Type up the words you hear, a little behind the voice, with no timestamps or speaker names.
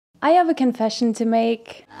I have a confession to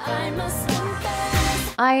make.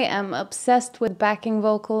 I am obsessed with backing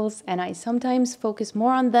vocals, and I sometimes focus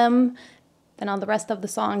more on them than on the rest of the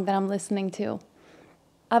song that I'm listening to.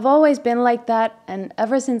 I've always been like that, and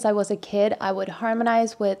ever since I was a kid, I would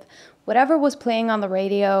harmonize with whatever was playing on the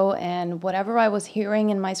radio and whatever I was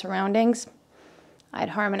hearing in my surroundings. I'd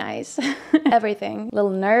harmonize everything.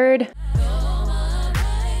 Little nerd.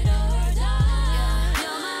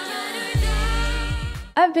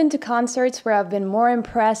 I've been to concerts where I've been more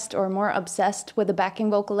impressed or more obsessed with the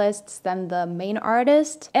backing vocalists than the main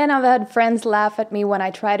artist. And I've had friends laugh at me when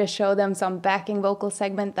I try to show them some backing vocal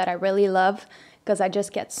segment that I really love, because I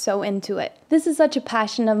just get so into it. This is such a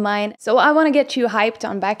passion of mine, so I want to get you hyped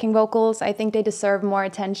on backing vocals. I think they deserve more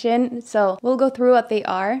attention, so we'll go through what they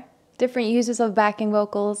are, different uses of backing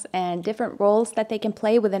vocals, and different roles that they can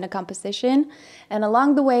play within a composition. And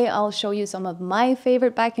along the way, I'll show you some of my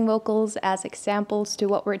favorite backing vocals as examples to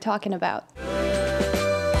what we're talking about.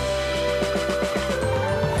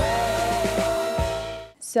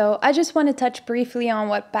 So I just want to touch briefly on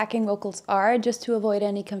what backing vocals are, just to avoid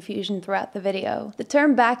any confusion throughout the video. The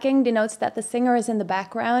term backing denotes that the singer is in the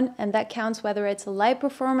background, and that counts whether it's a live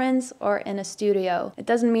performance or in a studio. It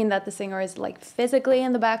doesn't mean that the singer is like physically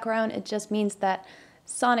in the background, it just means that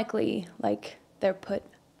sonically, like they're put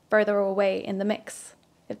further away in the mix,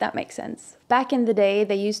 if that makes sense. Back in the day,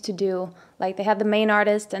 they used to do, like they had the main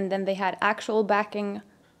artist and then they had actual backing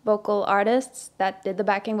vocal artists that did the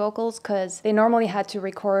backing vocals, because they normally had to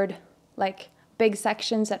record like big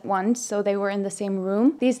sections at once, so they were in the same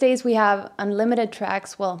room. These days we have unlimited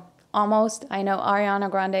tracks, well, almost. I know Ariana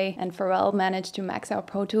Grande and Pharrell managed to max out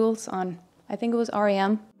Pro Tools on, I think it was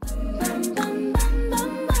REM.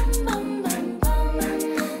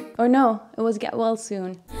 Or no, it was Get Well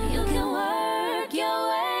Soon. You can work your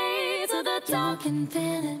way to the top and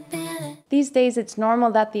feel it. These days, it's normal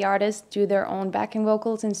that the artists do their own backing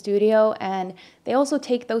vocals in studio, and they also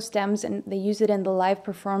take those stems and they use it in the live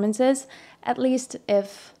performances, at least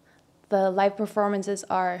if the live performances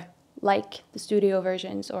are like the studio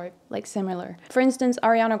versions or like similar. For instance,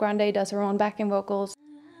 Ariana Grande does her own backing vocals.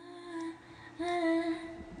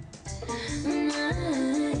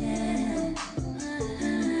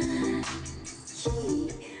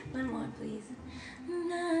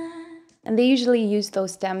 And they usually use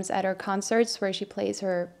those stems at her concerts where she plays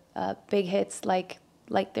her big hits like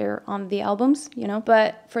they're on the albums, you know.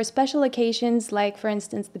 But for special occasions, like for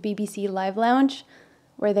instance the BBC Live Lounge,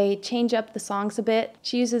 where they change up the songs a bit,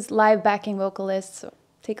 she uses live backing vocalists. So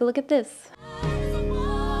take a look at this.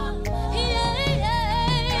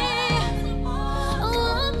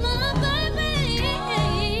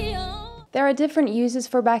 There are different uses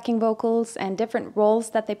for backing vocals and different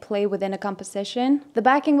roles that they play within a composition. The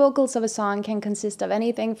backing vocals of a song can consist of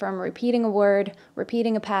anything from repeating a word,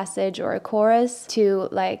 repeating a passage or a chorus, to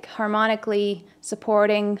like harmonically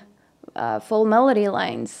supporting full melody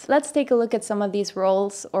lines. Let's take a look at some of these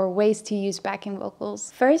roles or ways to use backing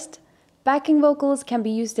vocals. First, backing vocals can be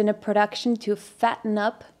used in a production to fatten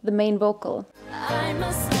up the main vocal.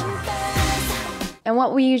 And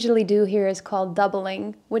what we usually do here is called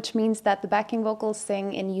doubling, which means that the backing vocals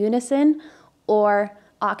sing in unison or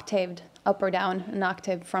octaved, up or down an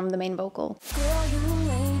octave from the main vocal.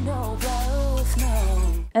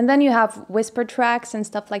 And then you have whisper tracks and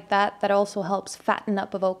stuff like that that also helps fatten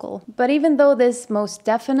up a vocal. But even though this most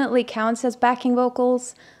definitely counts as backing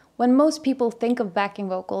vocals, when most people think of backing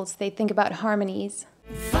vocals, they think about harmonies.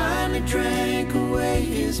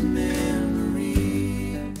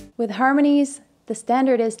 With harmonies, the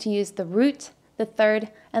standard is to use the root, the third,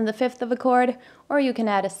 and the fifth of a chord, or you can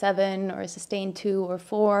add a 7 or a sustained 2 or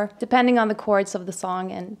 4, depending on the chords of the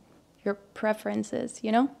song and your preferences,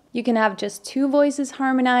 you know? You can have just 2 voices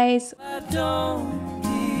harmonize,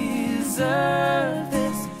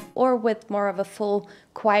 or with more of a full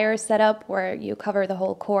choir setup where you cover the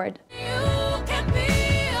whole chord.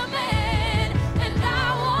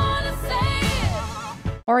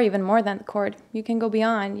 Or even more than the chord. You can go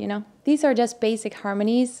beyond, you know. These are just basic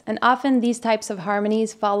harmonies, and often these types of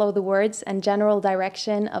harmonies follow the words and general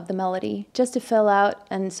direction of the melody, just to fill out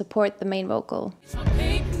and support the main vocal.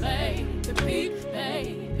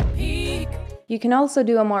 You can also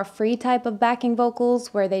do a more free type of backing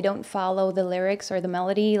vocals where they don't follow the lyrics or the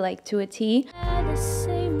melody like to a T.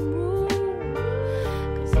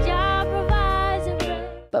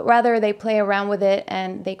 But rather they play around with it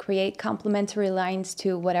and they create complementary lines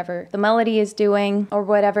to whatever the melody is doing or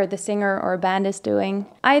whatever the singer or band is doing.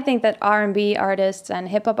 I think that R&B artists and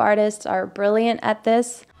hip-hop artists are brilliant at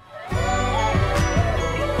this.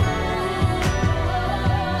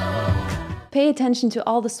 Pay attention to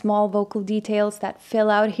all the small vocal details that fill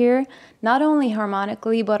out here, not only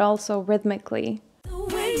harmonically but also rhythmically.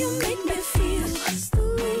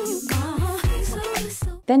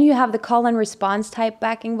 Then you have the call and response type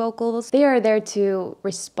backing vocals. They are there to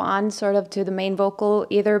respond sort of to the main vocal,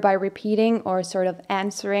 either by repeating or sort of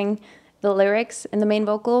answering the lyrics in the main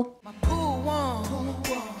vocal.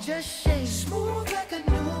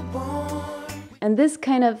 And this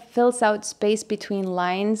kind of fills out space between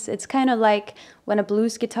lines. It's kind of like when a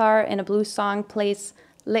blues guitar in a blues song plays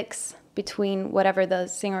licks between whatever the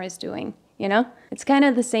singer is doing, you know? It's kind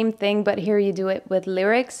of the same thing, but here you do it with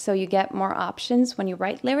lyrics, so you get more options when you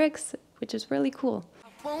write lyrics, which is really cool.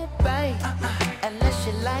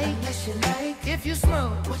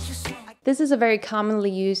 This is a very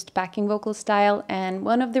commonly used backing vocal style, and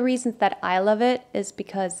one of the reasons that I love it is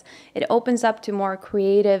because it opens up to more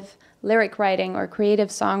creative lyric writing or creative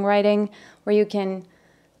songwriting, where you can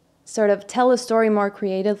sort of tell a story more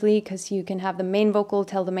creatively, because you can have the main vocal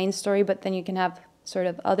tell the main story, but then you can have sort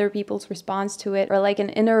of other people's response to it, or like an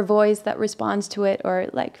inner voice that responds to it, or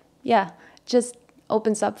like, yeah, just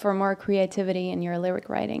opens up for more creativity in your lyric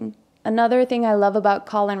writing. Another thing I love about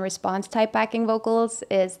call and response type backing vocals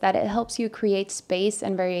is that it helps you create space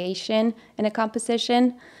and variation in a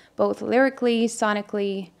composition, both lyrically,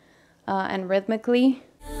 sonically, and rhythmically.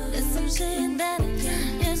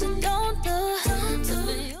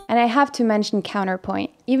 And I have to mention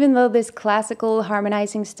counterpoint. Even though this classical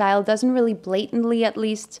harmonizing style doesn't really blatantly, at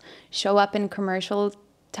least, show up in commercial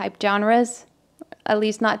type genres, at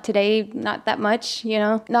least not today, not that much, you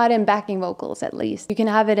know? Not in backing vocals, at least. You can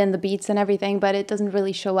have it in the beats and everything, but it doesn't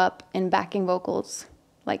really show up in backing vocals,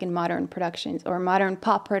 like in modern productions or modern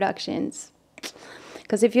pop productions.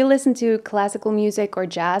 Because if you listen to classical music or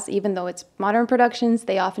jazz, even though it's modern productions,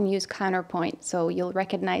 they often use counterpoint, so you'll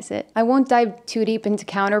recognize it. I won't dive too deep into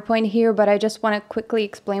counterpoint here, but I just want to quickly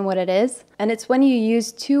explain what it is. And it's when you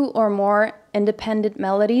use two or more independent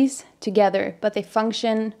melodies together, but they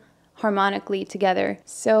function harmonically together.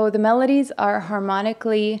 So the melodies are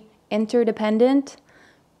harmonically interdependent,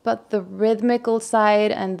 but the rhythmical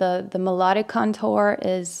side and the melodic contour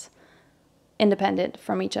is independent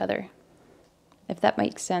from each other. If that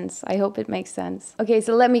makes sense. I hope it makes sense. Okay,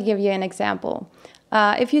 so let me give you an example.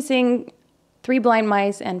 If you sing Three Blind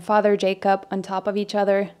Mice and Father Jacob on top of each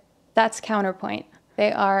other, that's counterpoint.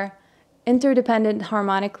 They are interdependent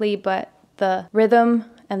harmonically, but the rhythm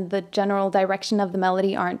and the general direction of the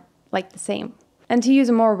melody aren't like the same. And to use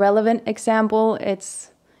a more relevant example,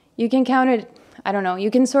 you can count it, I don't know,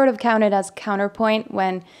 you can sort of count it as counterpoint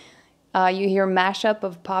when you hear mashup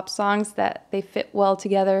of pop songs that they fit well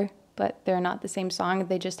together, but they're not the same song,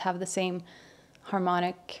 they just have the same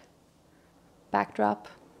harmonic backdrop.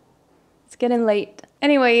 It's getting late.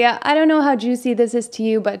 Anyway, yeah, I don't know how juicy this is to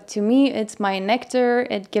you, but to me, it's my nectar.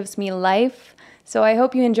 It gives me life. So I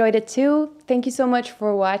hope you enjoyed it too. Thank you so much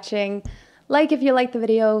for watching. Like if you liked the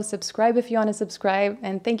video, subscribe if you want to subscribe,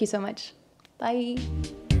 and thank you so much. Bye.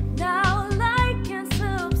 Now